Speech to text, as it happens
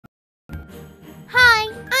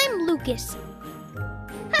focus.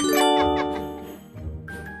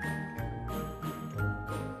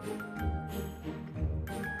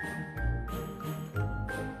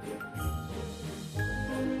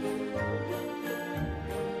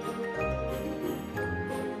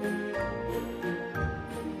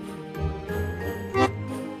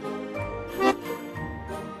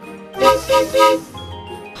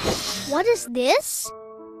 What is this?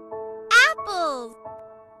 Apples.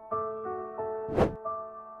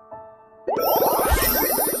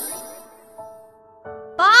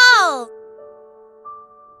 Balls.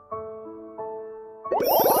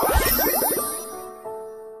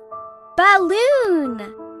 Balloon.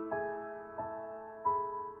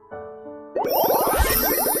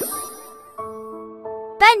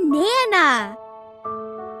 Banana.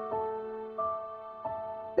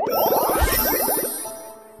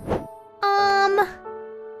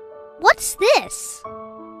 What's this?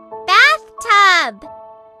 Bathtub.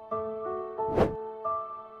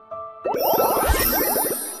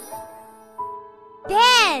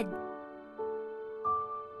 Bed.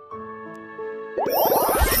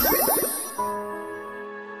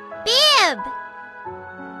 Bib.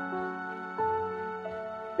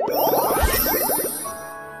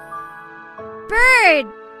 Bird.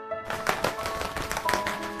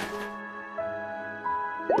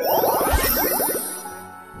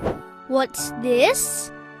 What's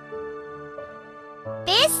this?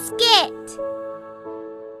 Biscuit.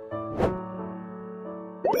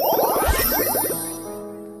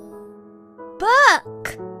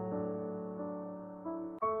 Book.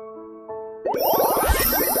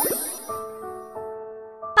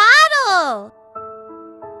 Bottle.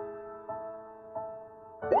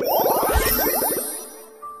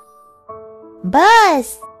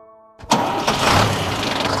 Bus.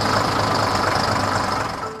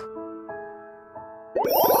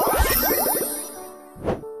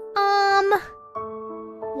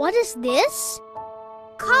 What is this?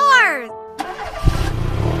 Cars.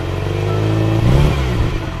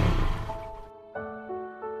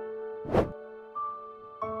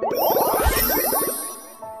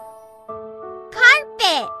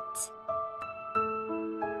 Carpet.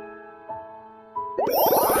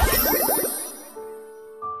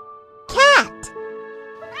 Cat.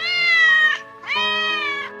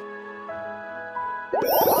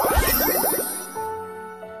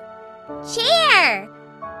 Chair.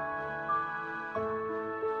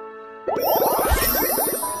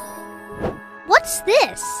 What's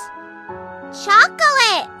this?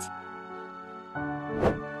 Chocolate.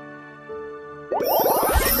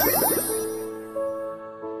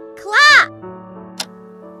 Clock.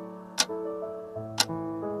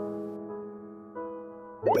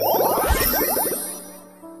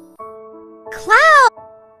 Cloud.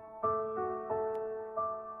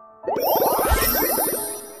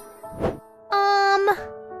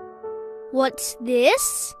 What's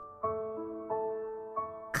this?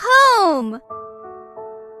 Comb.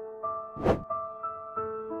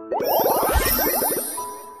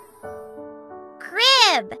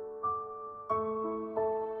 Crib.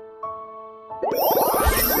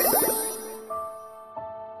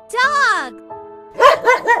 Dog.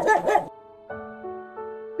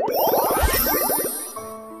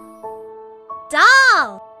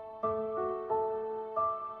 Doll.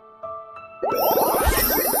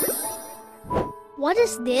 What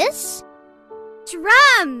is this?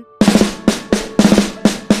 Drum.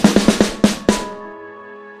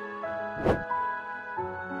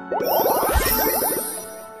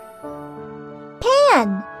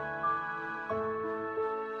 Pan.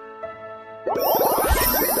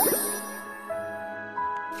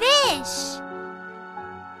 Fish.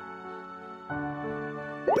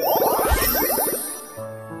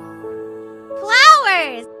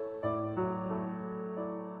 Flowers.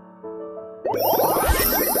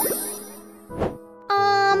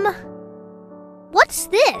 What's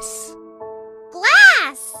this?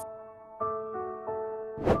 Glass.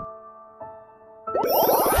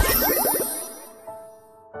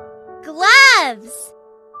 Gloves.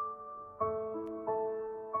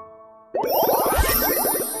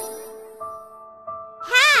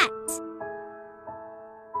 Hat.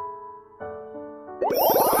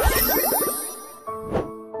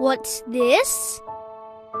 What's this?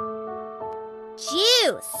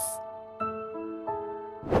 Juice.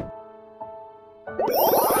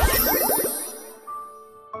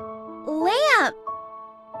 Lamp.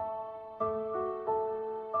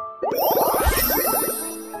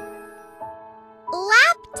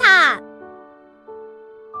 Laptop.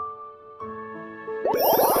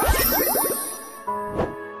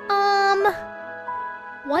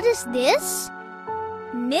 What is this?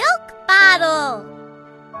 Milk bottle.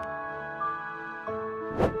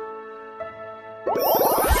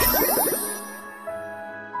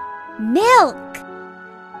 Milk.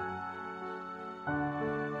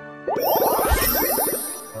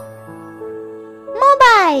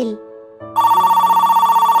 Mobile.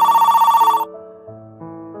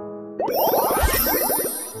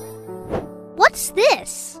 What's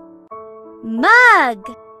this? Mug.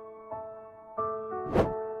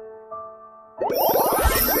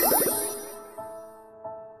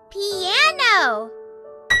 Piano.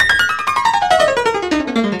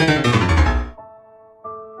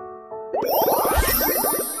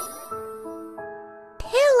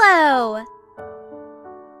 Pillow.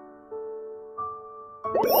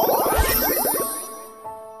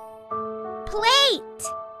 Plate.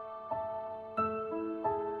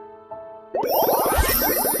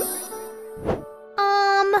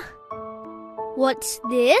 What's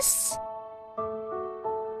this?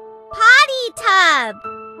 Potty tub.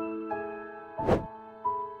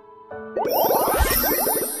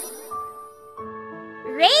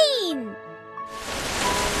 Rain.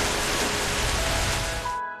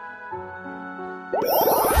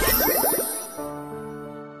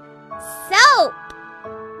 Soap.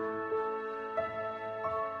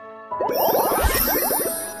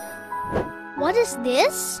 What is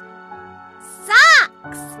this?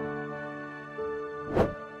 Socks.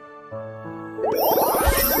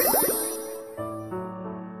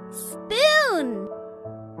 Spoon.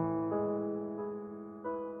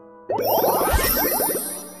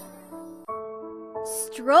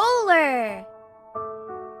 Stroller.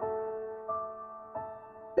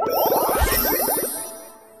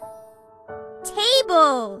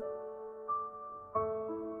 Table.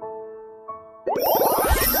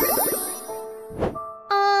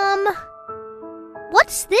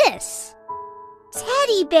 What's this?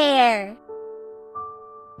 Teddy bear.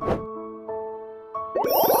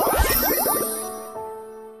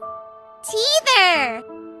 Teether.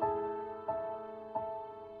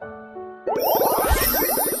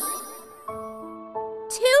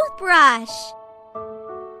 Toothbrush.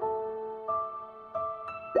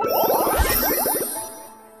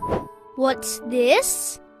 What's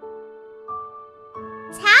this?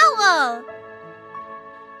 Towel.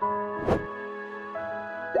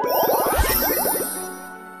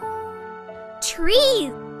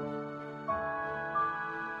 Trees.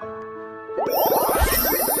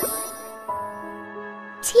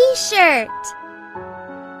 T-shirt.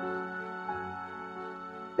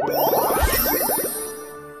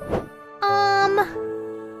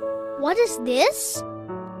 What is this?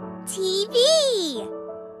 TV.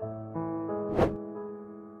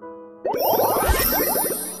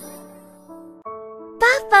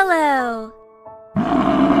 Buffalo.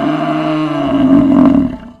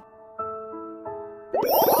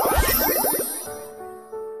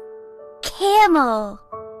 Camel.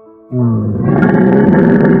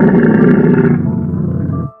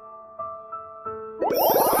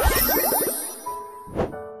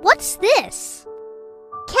 What's this?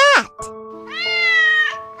 Cat.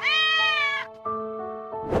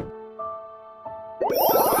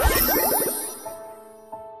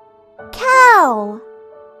 Cow.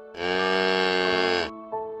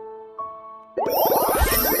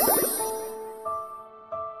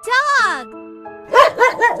 Dog.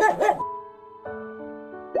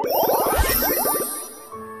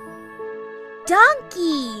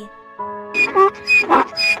 Donkey.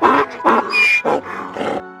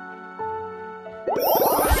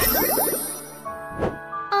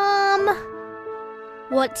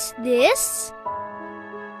 What's this?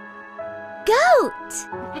 Goat.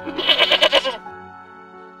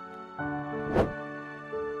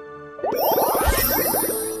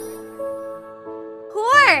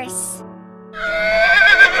 Horse.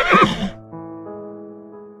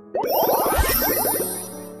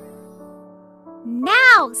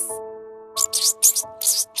 Mouse.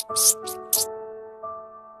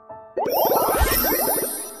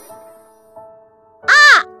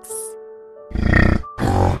 Ox.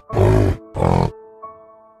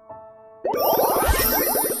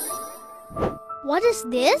 What is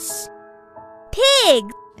this? Pig.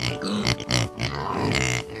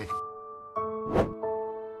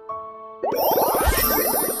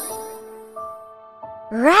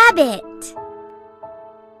 Rabbit.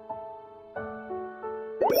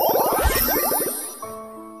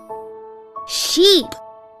 Sheep.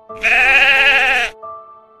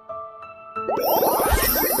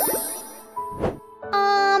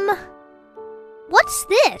 What's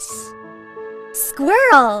this?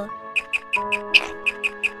 Squirrel.